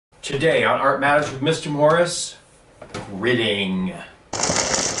Today on Art Matters with Mr. Morris, gridding.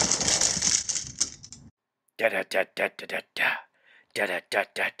 Da da da da da da da da da da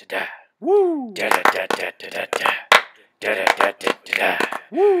da da. Woo! Da da da da da da da. Da da da da da.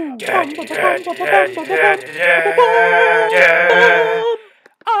 Woo! Da da da da da da.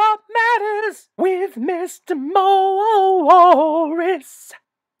 Art Matters with Mr. Morris.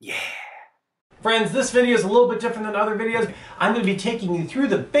 Yeah. Friends, this video is a little bit different than other videos. I'm going to be taking you through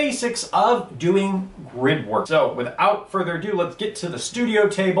the basics of doing grid work. So without further ado, let's get to the studio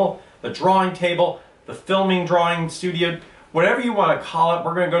table, the drawing table, the filming drawing studio, whatever you want to call it.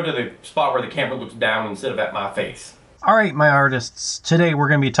 We're going to go to the spot where the camera looks down instead of at my face. All right, my artists, today we're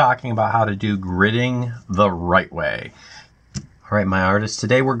going to be talking about how to do gridding the right way. All right, my artists,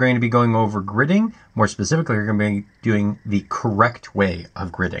 today we're going to be going over gridding. More specifically, we're going to be doing the correct way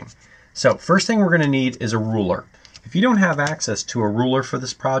of gridding. So first thing we're going to need is a ruler. If you don't have access to a ruler for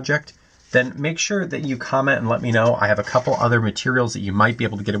this project, then make sure that you comment and let me know. I have a couple other materials that you might be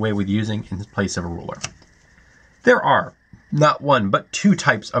able to get away with using in place of a ruler. There are not one, but two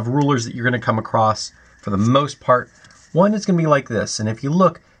types of rulers that you're going to come across for the most part. One is going to be like this, and if you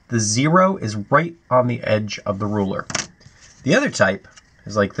look, the 0 is right on the edge of the ruler. The other type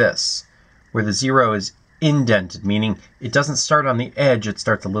is like this, where the 0 is indented, meaning it doesn't start on the edge, it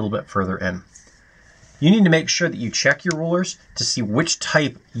starts a little bit further in. You need to make sure that you check your rulers to see which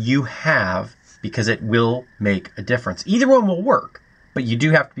type you have, because it will make a difference. Either one will work, but you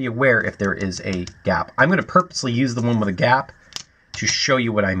do have to be aware if there is a gap. I'm going to purposely use the one with a gap to show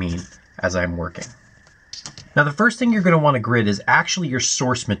you what I mean as I'm working. Now the first thing you're going to want to grid is actually your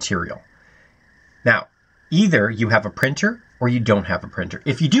source material. Now, either you have a printer or you don't have a printer.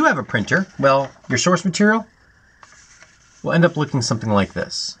 If you do have a printer, well, your source material will end up looking something like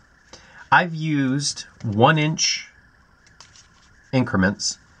this. I've used 1-inch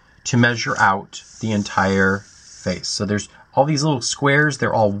increments to measure out the entire face. So there's all these little squares,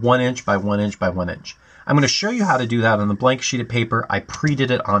 they're all 1 inch by 1 inch by 1 inch. I'm going to show you how to do that on the blank sheet of paper. I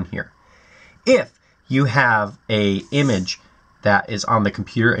pre-did it on here. If you have an image that is on the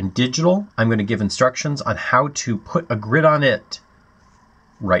computer and digital, I'm going to give instructions on how to put a grid on it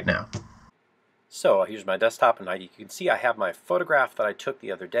right now. So here's my desktop, and you can see I have my photograph that I took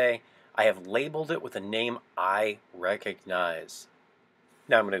the other day. I have labeled it with a name I recognize.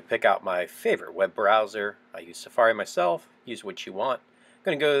 Now I'm going to pick out my favorite web browser. I use Safari myself. Use what you want. I'm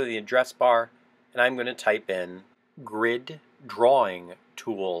going to go to the address bar, and I'm going to type in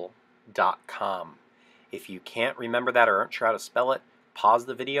griddrawingtool.com. If you can't remember that or aren't sure how to spell it, pause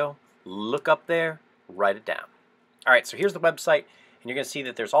the video, look up there, write it down. All right, so here's the website, and you're going to see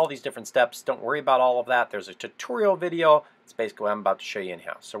that there's all these different steps. Don't worry about all of that. There's a tutorial video. It's basically what I'm about to show you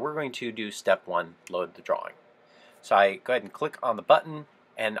anyhow. So we're going to do step 1, load the drawing. So I go ahead and click on the button,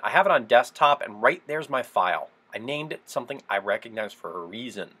 and I have it on desktop, and right there's my file. I named it something I recognize for a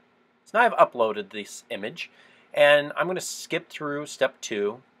reason. So now I've uploaded this image, and I'm going to skip through step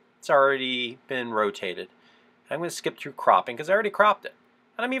 2. It's already been rotated. I'm going to skip through cropping because I already cropped it.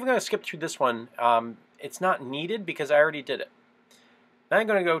 And I'm even going to skip through this one. It's not needed because I already did it. Now I'm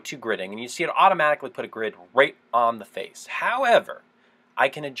going to go to gridding, and you see it automatically put a grid right on the face. However, I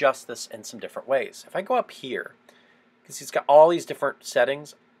can adjust this in some different ways. If I go up here, because it's got all these different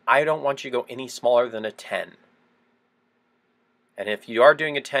settings, I don't want you to go any smaller than a 10. And if you are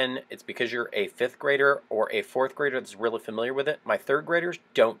doing a 10, it's because you're a 5th grader or a 4th grader that's really familiar with it. My 3rd graders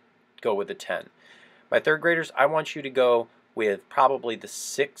don't go with a 10. My 3rd graders, I want you to go with probably the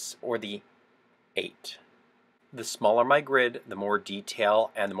 6 or the 8. The smaller my grid, the more detail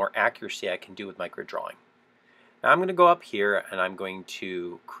and the more accuracy I can do with my grid drawing. Now I'm going to go up here and I'm going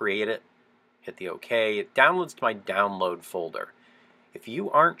to create it, hit the OK. It downloads to my download folder. If you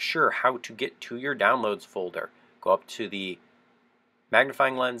aren't sure how to get to your downloads folder, go up to the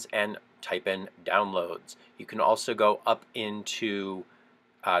magnifying lens and type in downloads. You can also go up into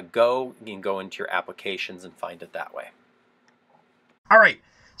you can go into your applications and find it that way. All right,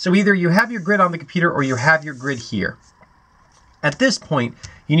 so either you have your grid on the computer or you have your grid here. At this point,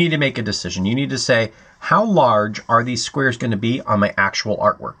 you need to make a decision. You need to say, how large are these squares going to be on my actual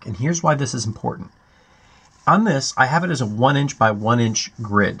artwork? And here's why this is important. On this, I have it as a 1 inch by 1 inch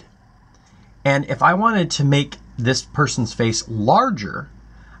grid. And if I wanted to make this person's face larger,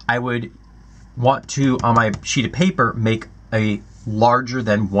 I would want to, on my sheet of paper, make a larger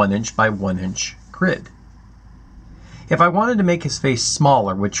than 1 inch by 1 inch grid. If I wanted to make his face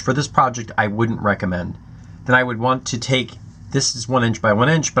smaller, which for this project I wouldn't recommend, then I would want to take, this is 1 inch by 1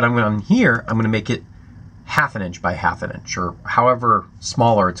 inch, but I'm going to make it 1/2 inch by 1/2 inch, or however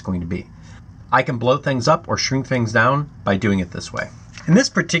smaller it's going to be. I can blow things up or shrink things down by doing it this way. In this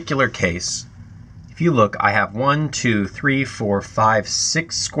particular case, if you look, I have 1, 2, 3, 4, 5,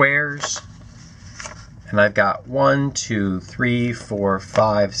 6 squares. And I've got 1, 2, 3, 4,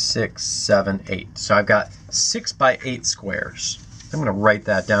 5, 6, 7, 8. So I've got 6 by 8 squares. I'm going to write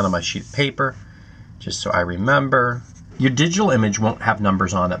that down on my sheet of paper, just so I remember. Your digital image won't have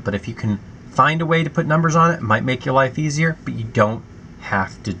numbers on it, but if you can find a way to put numbers on it, it might make your life easier, but you don't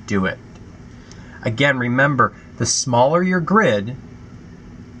have to do it. Again, remember, the smaller your grid,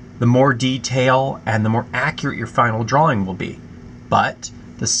 the more detail and the more accurate your final drawing will be. But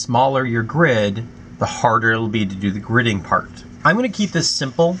the smaller your grid, the harder it'll be to do the gridding part. I'm going to keep this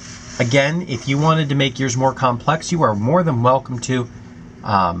simple. Again, if you wanted to make yours more complex, you are more than welcome to.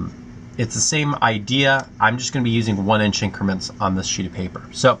 It's the same idea. I'm just going to be using 1-inch increments on this sheet of paper.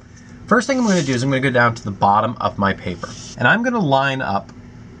 So first thing I'm going to do is I'm going to go down to the bottom of my paper. And I'm going to line up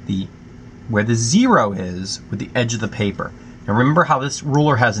where the 0 is with the edge of the paper. Now remember how this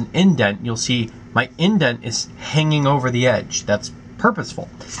ruler has an indent. You'll see my indent is hanging over the edge. That's purposeful.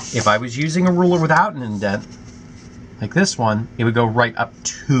 If I was using a ruler without an indent, like this one, it would go right up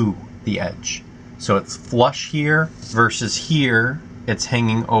to the edge. So it's flush here versus here, it's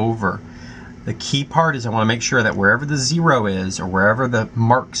hanging over. The key part is I want to make sure that wherever the 0 is, or wherever the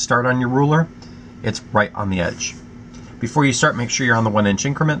marks start on your ruler, it's right on the edge. Before you start, make sure you're on the 1-inch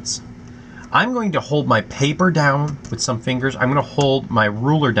increments. I'm going to hold my paper down with some fingers. I'm going to hold my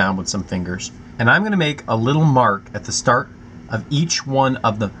ruler down with some fingers. And I'm going to make a little mark at the start of each one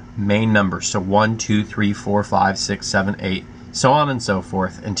of the main numbers. So 1, 2, 3, 4, 5, 6, 7, 8, so on and so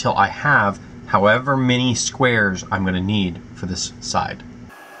forth, until I have however many squares I'm going to need for this side.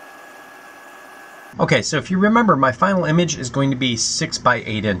 Okay, so if you remember, my final image is going to be 6 by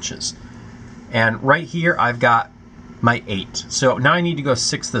 8 inches. And right here I've got my 8. So now I need to go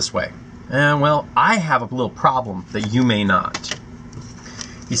 6 this way. And well, I have a little problem that you may not.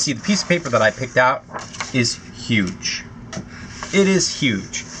 You see, the piece of paper that I picked out is huge. It is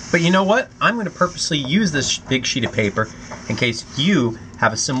huge. But you know what? I'm going to purposely use this big sheet of paper in case you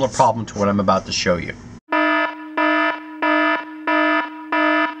have a similar problem to what I'm about to show you.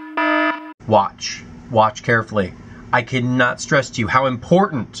 Watch. Watch carefully. I cannot stress to you how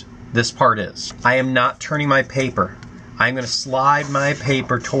important this part is. I am not turning my paper. I'm going to slide my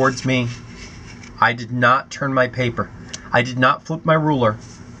paper towards me. I did not turn my paper. I did not flip my ruler.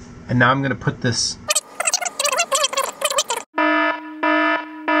 And now I'm going to put this.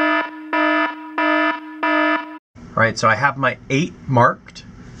 Alright, so I have my 8 marked.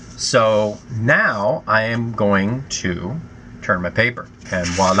 So now I am going to turn my paper. And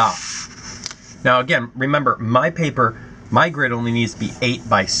voila. Now again, remember, my paper, my grid only needs to be 8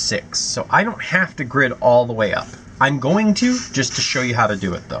 by 6. So I don't have to grid all the way up. I'm going to, just to show you how to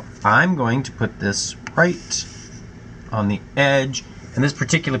do it though. I'm going to put this right on the edge. And this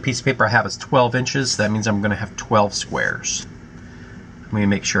particular piece of paper I have is 12 inches. So that means I'm going to have 12 squares. I'm going to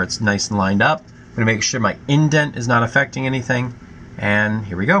make sure it's nice and lined up. I'm going to make sure my indent is not affecting anything. And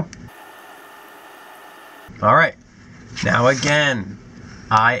here we go. All right. Now again,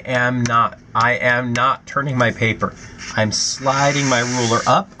 I am not turning my paper. I'm sliding my ruler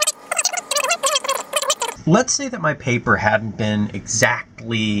up. Let's say that my paper hadn't been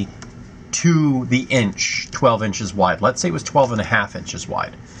exactly to the inch, 12 inches wide. Let's say it was 12.5 inches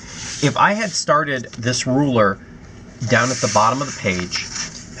wide. If I had started this ruler down at the bottom of the page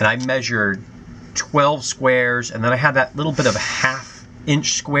and I measured 12 squares, and then I had that little bit of a 1/2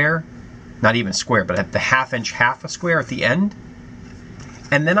 inch square, not even a square, but at the 1/2 inch, half a square at the end,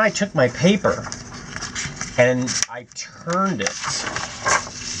 and then I took my paper and I turned it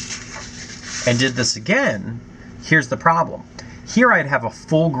and did this again, here's the problem. Here I'd have a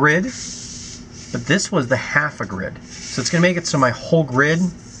full grid, but this was the half a grid. So it's going to make it so my whole grid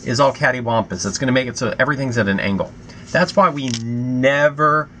is all cattywampus. It's going to make it so everything's at an angle. That's why we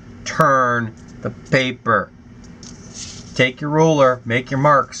never turn the paper. Take your ruler, make your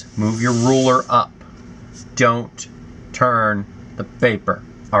marks, move your ruler up. Don't turn the paper.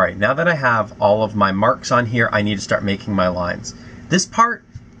 All right, now that I have all of my marks on here, I need to start making my lines. This part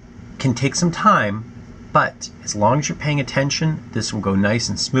can take some time, but as long as you're paying attention, this will go nice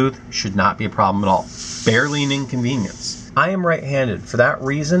and smooth. Should not be a problem at all. Barely an inconvenience. I am right-handed. For that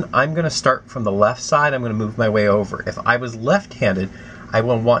reason, I'm going to start from the left side. I'm going to move my way over. If I was left-handed, I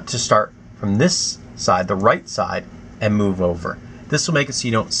will want to start from this side, the right side, and move over. This will make it so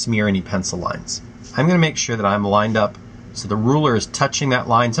you don't smear any pencil lines. I'm going to make sure that I'm lined up so the ruler is touching that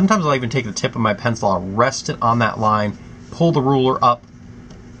line. Sometimes I'll even take the tip of my pencil, I'll rest it on that line, pull the ruler up.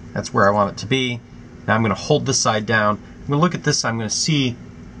 That's where I want it to be. Now I'm going to hold this side down. I'm going to look at this side. I'm going to see,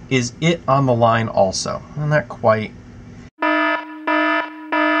 is it on the line also? Well, not quite.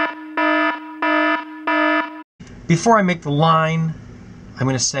 Before I make the line, I'm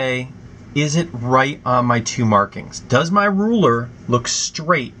going to say, is it right on my two markings? Does my ruler look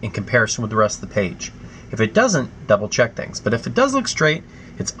straight in comparison with the rest of the page? If it doesn't, double check things. But if it does look straight,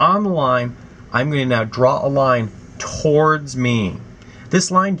 it's on the line, I'm going to now draw a line towards me. This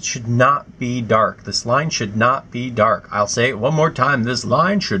line should not be dark. This line should not be dark. I'll say it one more time. This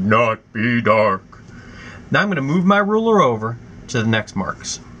line should not be dark. Now I'm going to move my ruler over to the next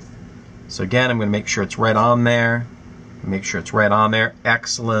marks. So again, I'm going to make sure it's right on there. Make sure it's right on there.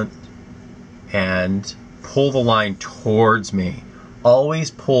 Excellent. And pull the line towards me. Always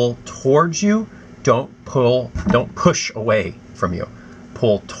pull towards you. Don't push away from you.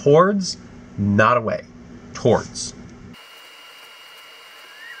 Pull towards, not away. Towards.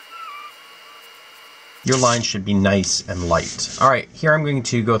 Your line should be nice and light. All right, here I'm going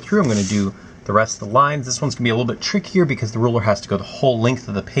to go through. I'm going to do the rest of the lines. This one's going to be a little bit trickier because the ruler has to go the whole length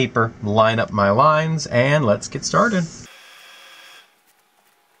of the paper, line up my lines, and let's get started.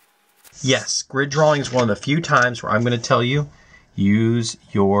 Yes, grid drawing is one of the few times where I'm going to tell you, use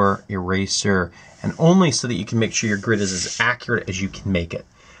your eraser, and only so that you can make sure your grid is as accurate as you can make it.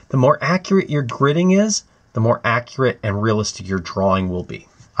 The more accurate your gridding is, the more accurate and realistic your drawing will be.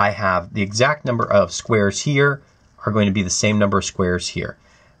 I have the exact number of squares here are going to be the same number of squares here.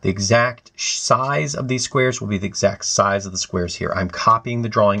 The exact size of these squares will be the exact size of the squares here. I'm copying the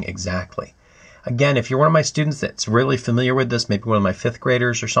drawing exactly. Again, if you're one of my students that's really familiar with this, maybe one of my 5th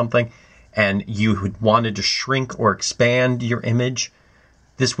graders or something, and you had wanted to shrink or expand your image,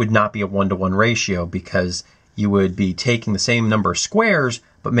 this would not be a 1-to-1 ratio because you would be taking the same number of squares,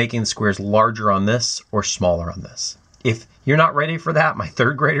 but making the squares larger on this or smaller on this. If you're not ready for that, my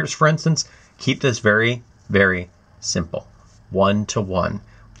 3rd graders, for instance, keep this very, very simple. 1-to-1.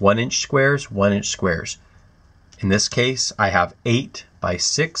 1-inch squares, 1-inch squares. In this case, I have 8 by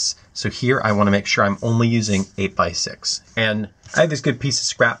 6. So here I want to make sure I'm only using 8 by 6. And I have this good piece of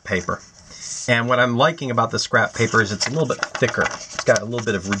scrap paper. And what I'm liking about the scrap paper is it's a little bit thicker. It's got a little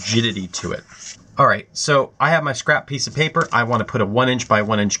bit of rigidity to it. All right, so I have my scrap piece of paper. I want to put a 1-inch by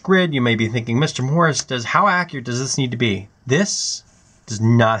 1-inch grid. You may be thinking, Mr. Morris, how accurate does this need to be? This does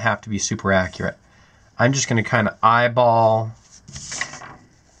not have to be super accurate. I'm just going to kind of eyeball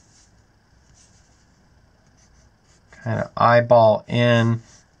in.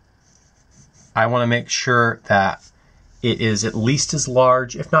 I want to make sure that it is at least as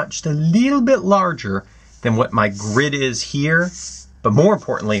large, if not just a little bit larger than what my grid is here, but more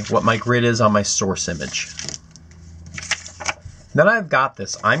importantly, what my grid is on my source image. Now that I've got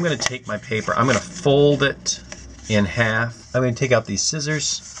this, I'm going to take my paper, I'm going to fold it in half. I'm going to take out these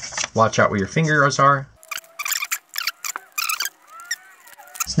scissors. Watch out where your fingers are.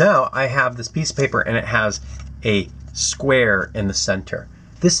 So now I have this piece of paper and it has a square in the center.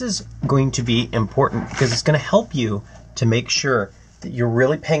 This is going to be important because it's going to help you to make sure that you're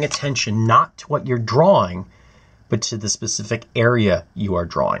really paying attention not to what you're drawing, but to the specific area you are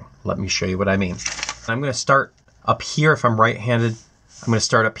drawing. Let me show you what I mean. I'm going to start up here if I'm right-handed. I'm going to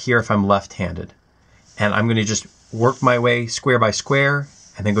start up here if I'm left-handed. And I'm going to just work my way square by square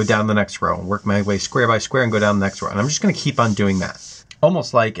and then go down the next row. And work my way square by square and go down the next row. And I'm just going to keep on doing that.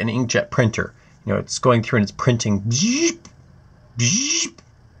 Almost like an inkjet printer. You know, it's going through and it's printing beep, beep,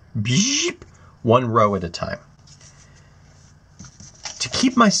 beep, one row at a time. To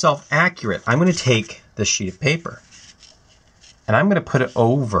keep myself accurate, I'm going to take this sheet of paper and I'm going to put it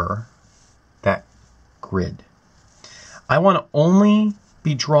over that grid. I want to only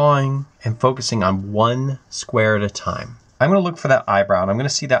be drawing and focusing on one square at a time. I'm going to look for that eyebrow and I'm going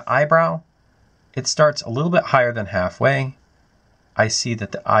to see that eyebrow. It starts a little bit higher than halfway. I see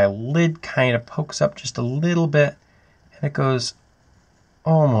that the eyelid kind of pokes up just a little bit and it goes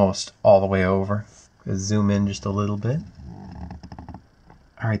almost all the way over. Zoom in just a little bit.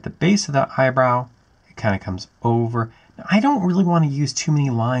 All right, the base of that eyebrow, it kind of comes over. Now, I don't really want to use too many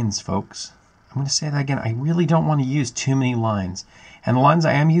lines, folks. I'm going to say that again. I really don't want to use too many lines. And the lines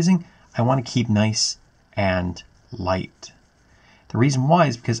I am using, I want to keep nice and light. The reason why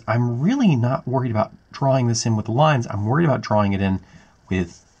is because I'm really not worried about drawing this in with lines. I'm worried about drawing it in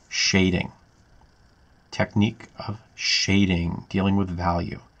with shading. Technique of shading, dealing with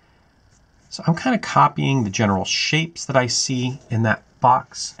value. So I'm kind of copying the general shapes that I see in that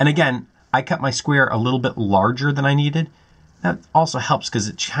box. And again, I cut my square a little bit larger than I needed. That also helps because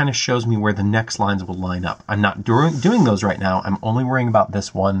it kind of shows me where the next lines will line up. I'm not doing those right now. I'm only worrying about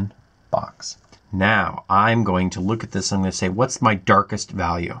this one box. Now I'm going to look at this and I'm going to say, what's my darkest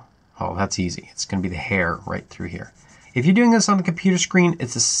value? Oh, that's easy. It's going to be the hair right through here. If you're doing this on the computer screen,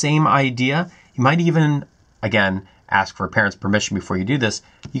 it's the same idea. You might even, again, ask for a parent's permission before you do this,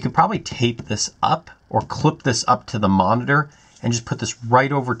 you can probably tape this up or clip this up to the monitor and just put this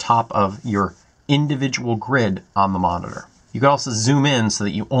right over top of your individual grid on the monitor. You can also zoom in so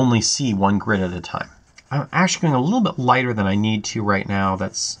that you only see one grid at a time. I'm actually going a little bit lighter than I need to right now.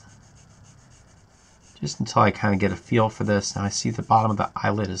 That's just until I kind of get a feel for this. Now I see the bottom of the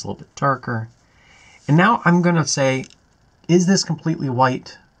eyelid is a little bit darker. And now I'm going to say, is this completely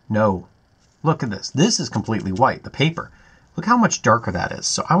white? No. Look at this. This is completely white, the paper. Look how much darker that is.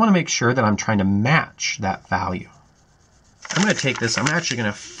 So I want to make sure that I'm trying to match that value. I'm going to take this, I'm actually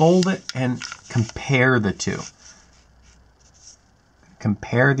going to fold it and compare the two.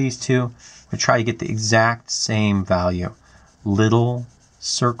 Compare these two and try to get the exact same value. Little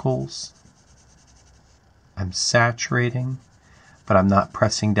circles. I'm saturating, but I'm not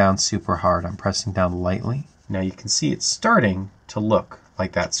pressing down super hard. I'm pressing down lightly. Now you can see it's starting to look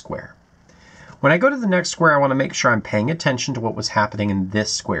like that square. When I go to the next square, I want to make sure I'm paying attention to what was happening in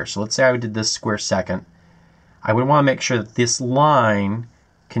this square. So let's say I did this square second. I would want to make sure that this line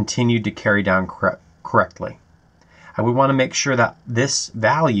continued to carry down correctly. I would want to make sure that this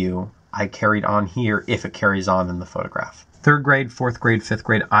value I carried on here if it carries on in the photograph. 3rd grade, 4th grade, 5th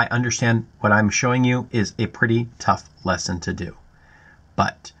grade, I understand what I'm showing you is a pretty tough lesson to do.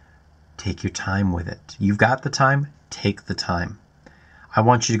 But take your time with it. You've got the time, take the time. I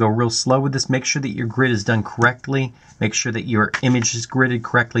want you to go real slow with this. Make sure that your grid is done correctly. Make sure that your image is gridded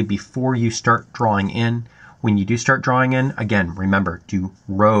correctly before you start drawing in. When you do start drawing in, again, remember, do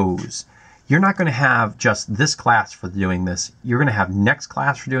rows. You're not going to have just this class for doing this. You're going to have next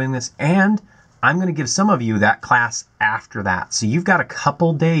class for doing this, and I'm going to give some of you that class after that. So you've got a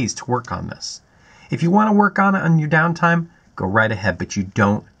couple days to work on this. If you want to work on it on your downtime, go right ahead, but you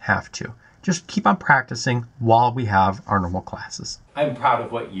don't have to. Just keep on practicing while we have our normal classes. I'm proud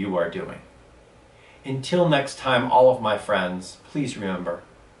of what you are doing. Until next time, all of my friends, please remember,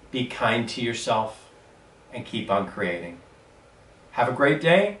 be kind to yourself and keep on creating. Have a great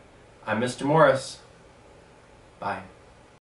day. I'm Mr. Morris. Bye.